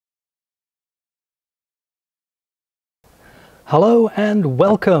Hello and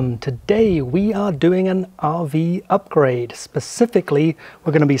welcome. Today we are doing an RV upgrade. Specifically,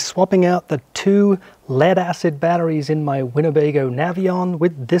 we're going to be swapping out the two lead acid batteries in my Winnebago Navion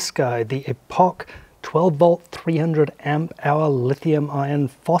with this guy, the Epoch 12 volt 300 amp hour lithium iron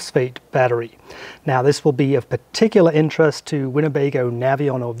phosphate battery. Now this will be of particular interest to Winnebago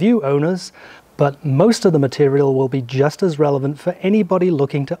Navion or View owners, but most of the material will be just as relevant for anybody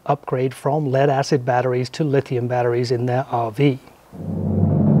looking to upgrade from lead acid batteries to lithium batteries in their RV.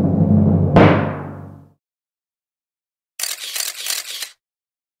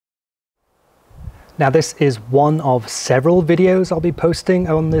 Now this is one of several videos I'll be posting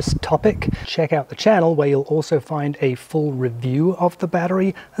on this topic. Check out the channel where you'll also find a full review of the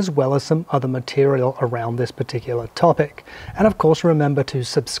battery as well as some other material around this particular topic. And of course remember to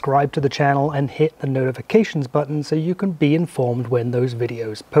subscribe to the channel and hit the notifications button so you can be informed when those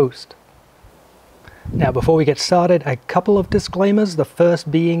videos post. Now before we get started, a couple of disclaimers. The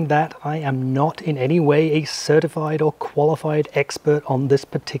first being that I am not in any way a certified or qualified expert on this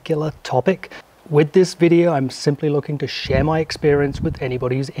particular topic. With this video, I'm simply looking to share my experience with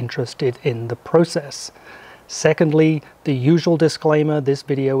anybody who's interested in the process. Secondly, the usual disclaimer, this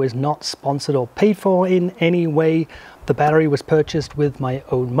video is not sponsored or paid for in any way. The battery was purchased with my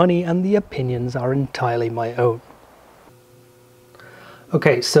own money and the opinions are entirely my own.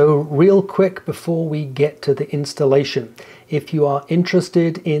 Okay, so real quick before we get to the installation, if you are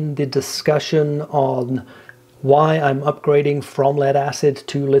interested in the discussion on why I'm upgrading from lead acid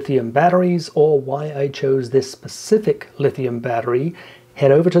to lithium batteries or why I chose this specific lithium battery, head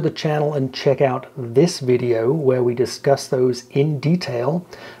over to the channel and check out this video where we discuss those in detail.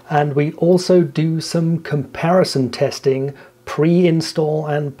 And we also do some comparison testing pre-install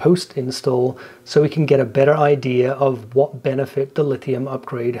and post-install so we can get a better idea of what benefit the lithium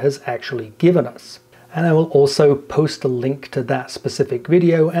upgrade has actually given us. And I will also post a link to that specific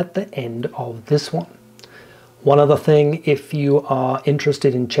video at the end of this one. One other thing, if you are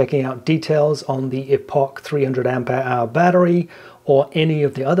interested in checking out details on the Epoch 300 amp hour battery or any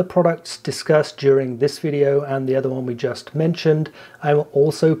of the other products discussed during this video and the other one we just mentioned, I will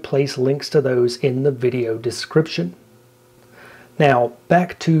also place links to those in the video description. Now,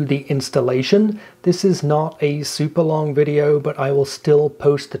 back to the installation. This is not a super long video, but I will still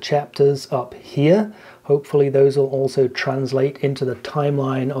post the chapters up here. Hopefully those will also translate into the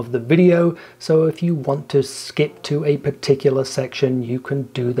timeline of the video, so if you want to skip to a particular section, you can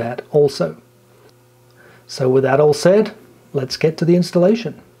do that also. So with that all said, let's get to the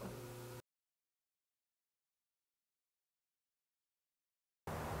installation.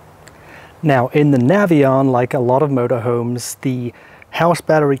 Now in the Navion, like a lot of motorhomes, the house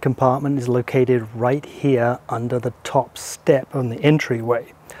battery compartment is located right here under the top step on the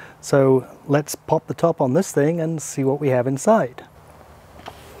entryway. So let's pop the top on this thing and see what we have inside.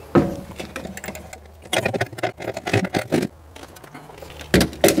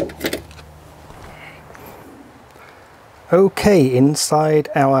 Okay, inside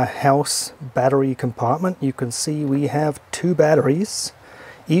our house battery compartment, you can see we have two batteries.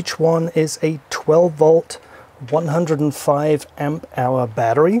 Each one is a 12 volt 105 amp hour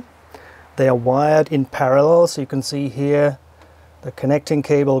battery. They are wired in parallel, so you can see here the connecting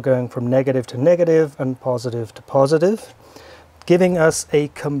cable going from negative to negative and positive to positive, giving us a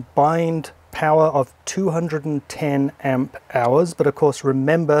combined power of 210 amp hours. But of course,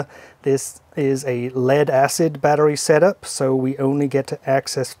 remember, this is a lead acid battery setup, so we only get to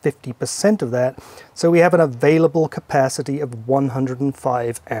access 50% of that. So we have an available capacity of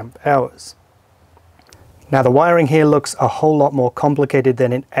 105 amp hours. Now the wiring here looks a whole lot more complicated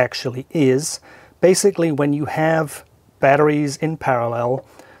than it actually is. Basically, when you have batteries in parallel,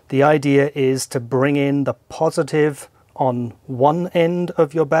 the idea is to bring in the positive on one end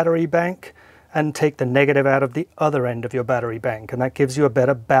of your battery bank and take the negative out of the other end of your battery bank, and that gives you a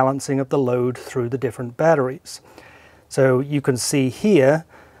better balancing of the load through the different batteries. So you can see here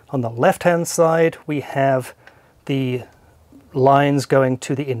on the left hand side we have the lines going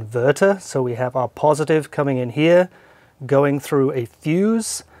to the inverter, so we have our positive coming in here, going through a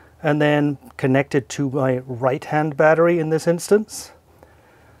fuse, and then connected to my right-hand battery in this instance.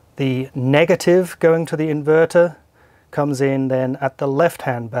 The negative going to the inverter comes in then at the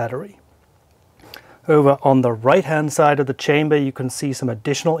left-hand battery. Over on the right-hand side of the chamber, you can see some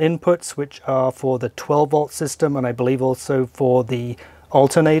additional inputs, which are for the 12 volt system and I believe also for the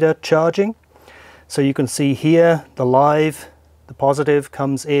alternator charging. So you can see here the positive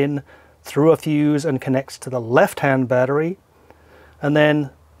comes in through a fuse and connects to the left-hand battery, and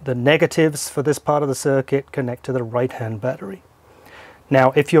then the negatives for this part of the circuit connect to the right-hand battery.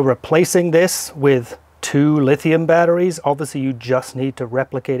 Now, if you're replacing this with 2 lithium batteries, obviously you just need to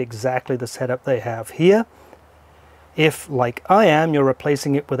replicate exactly the setup they have here. If, like I am, you're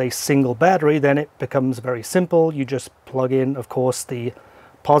replacing it with a single battery, then it becomes very simple. You just plug in, of course, the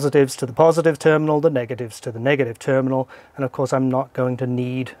positives to the positive terminal, the negatives to the negative terminal, and of course I'm not going to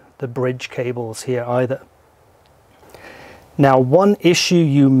need the bridge cables here either. Now, one issue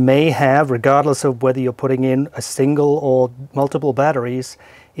you may have, regardless of whether you're putting in a single or multiple batteries,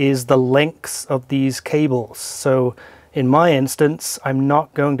 is the lengths of these cables. So in my instance, I'm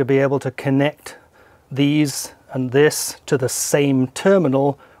not going to be able to connect these and this to the same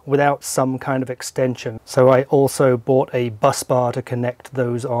terminal without some kind of extension. So I also bought a bus bar to connect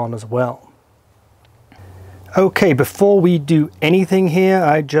those on as well. Okay, before we do anything here,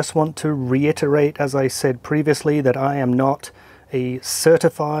 I just want to reiterate, as I said previously, that I am not a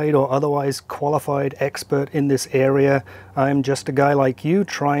certified or otherwise qualified expert in this area. I'm just a guy like you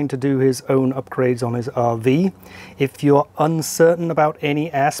trying to do his own upgrades on his RV. If you're uncertain about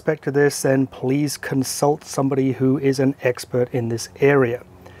any aspect of this, then please consult somebody who is an expert in this area.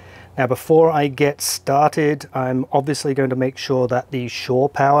 Now, before I get started, I'm obviously going to make sure that the shore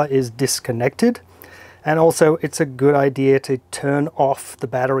power is disconnected. And also, it's a good idea to turn off the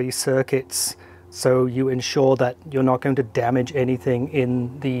battery circuits so you ensure that you're not going to damage anything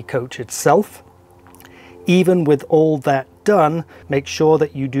in the coach itself. Even with all that done, make sure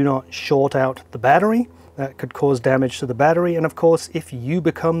that you do not short out the battery. That could cause damage to the battery, and of course, if you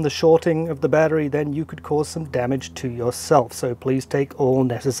become the shorting of the battery, then you could cause some damage to yourself. So please take all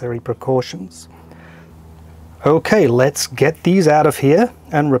necessary precautions. Okay, let's get these out of here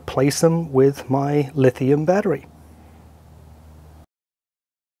and replace them with my lithium battery.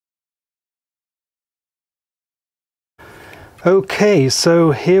 Okay,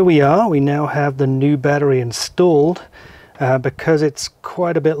 so here we are. We now have the new battery installed. Because it's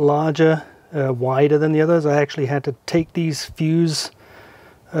quite a bit larger, wider than the others, I actually had to take these fuse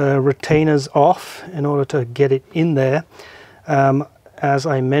retainers off in order to get it in there. As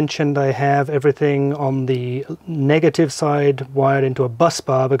I mentioned, I have everything on the negative side wired into a bus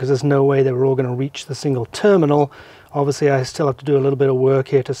bar because there's no way they were all going to reach the single terminal. Obviously, I still have to do a little bit of work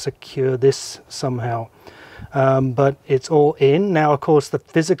here to secure this somehow. But it's all in. Now, of course, the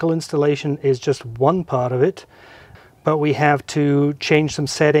physical installation is just one part of it, but we have to change some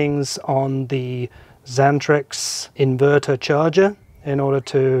settings on the Xantrex Inverter charger in order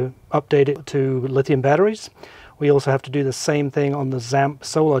to update it to lithium batteries. We also have to do the same thing on the Zamp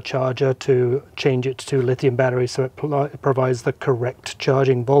solar charger to change it to lithium batteries so it provides the correct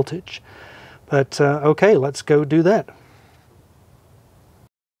charging voltage. But okay, let's go do that.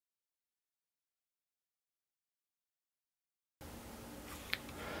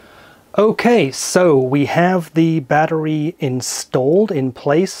 Okay, so we have the battery installed in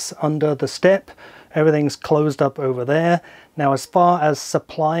place under the step. Everything's closed up over there. Now, as far as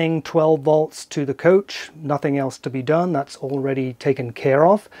supplying 12 volts to the coach, nothing else to be done. That's already taken care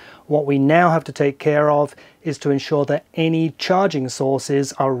of. What we now have to take care of is to ensure that any charging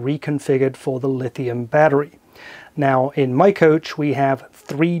sources are reconfigured for the lithium battery. Now, in my coach, we have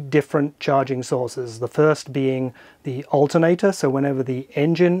 3 different charging sources. The first being the alternator, so whenever the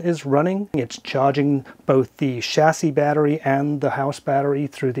engine is running, it's charging both the chassis battery and the house battery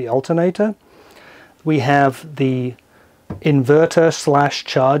through the alternator. We have the inverter slash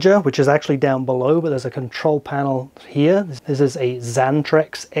charger, which is actually down below, but there's a control panel here. This is a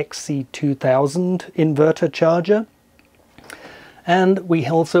Xantrex XC2000 inverter charger. And we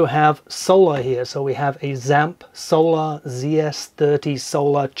also have solar here, so we have a Zamp Solar ZS-30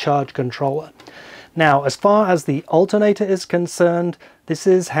 solar charge controller. Now, as far as the alternator is concerned, this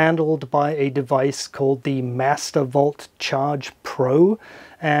is handled by a device called the Master Volt Charge Pro,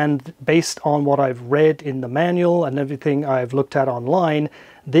 and based on what I've read in the manual and everything I've looked at online,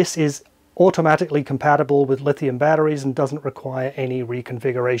 this is automatically compatible with lithium batteries and doesn't require any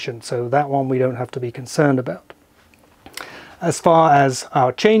reconfiguration, so that one we don't have to be concerned about. As far as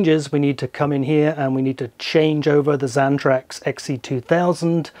our changes, we need to come in here and we need to change over the Xantrex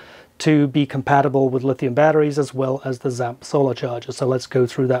XC2000 to be compatible with lithium batteries as well as the Zamp solar charger. So let's go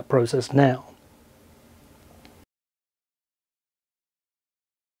through that process now.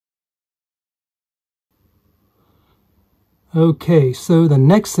 Okay, so the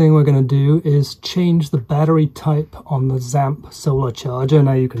next thing we're going to do is change the battery type on the Zamp solar charger.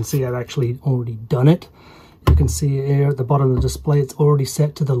 Now you can see I've actually already done it. You can see here at the bottom of the display it's already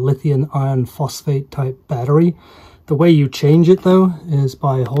set to the lithium iron phosphate type battery. The way you change it though is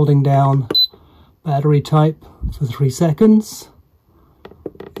by holding down battery type for 3 seconds.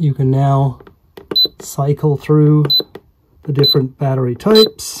 You can now cycle through the different battery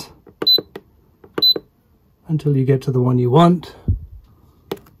types until you get to the one you want.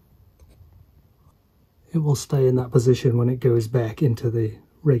 It will stay in that position when it goes back into the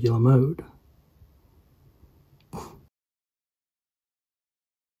regular mode.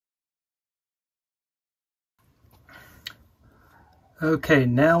 Okay,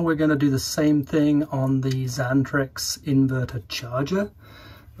 now we're going to do the same thing on the Xantrex Inverter charger.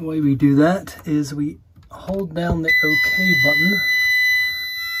 The way we do that is we hold down the OK button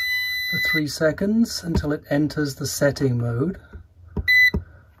for 3 seconds until it enters the setting mode.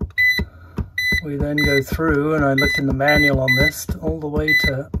 We then go through, and I looked in the manual on this, all the way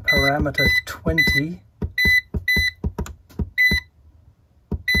to parameter 20,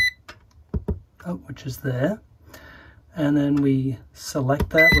 which is there. And then we select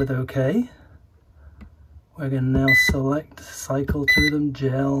that with OK. We're going to now select, cycle through them,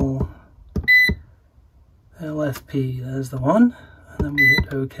 gel, LFP, there's the one. And then we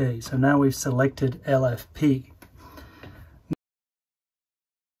hit OK. So now we've selected LFP.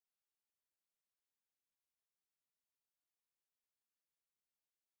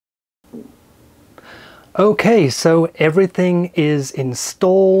 Okay, so everything is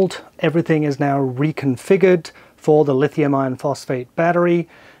installed, everything is now reconfigured for the lithium iron phosphate battery.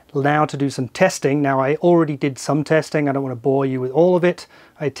 Now to do some testing. Now I already did some testing, I don't want to bore you with all of it.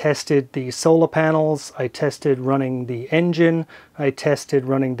 I tested the solar panels, I tested running the engine, I tested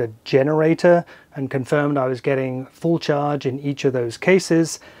running the generator and confirmed I was getting full charge in each of those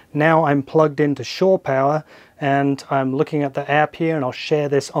cases. Now I'm plugged into shore power and I'm looking at the app here, and I'll share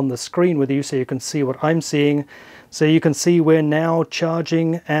this on the screen with you so you can see what I'm seeing. So you can see we're now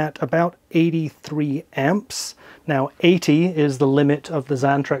charging at about 83 amps. Now 80 is the limit of the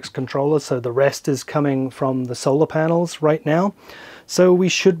Xantrex controller, so the rest is coming from the solar panels right now. So we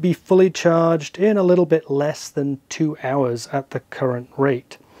should be fully charged in a little bit less than 2 hours at the current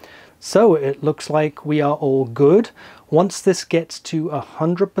rate. So it looks like we are all good. Once this gets to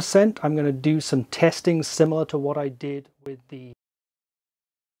 100%, I'm going to do some testing similar to what I did with the...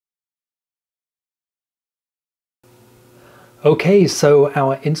 Okay, so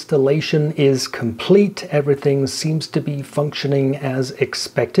our installation is complete. Everything seems to be functioning as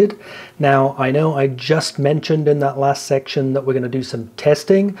expected. Now, I know I just mentioned in that last section that we're going to do some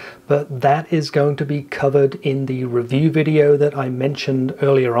testing, but that is going to be covered in the review video that I mentioned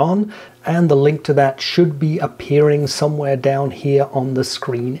earlier on, and the link to that should be appearing somewhere down here on the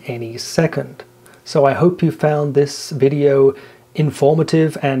screen any second. So I hope you found this video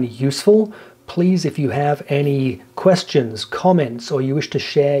informative and useful. Please, if you have any questions, comments, or you wish to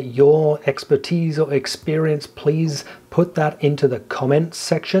share your expertise or experience, please put that into the comments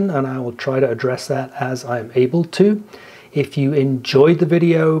section and I will try to address that as I'm able to. If you enjoyed the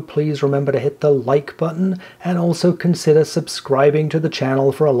video, please remember to hit the like button and also consider subscribing to the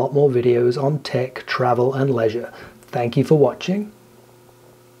channel for a lot more videos on tech, travel, and leisure. Thank you for watching.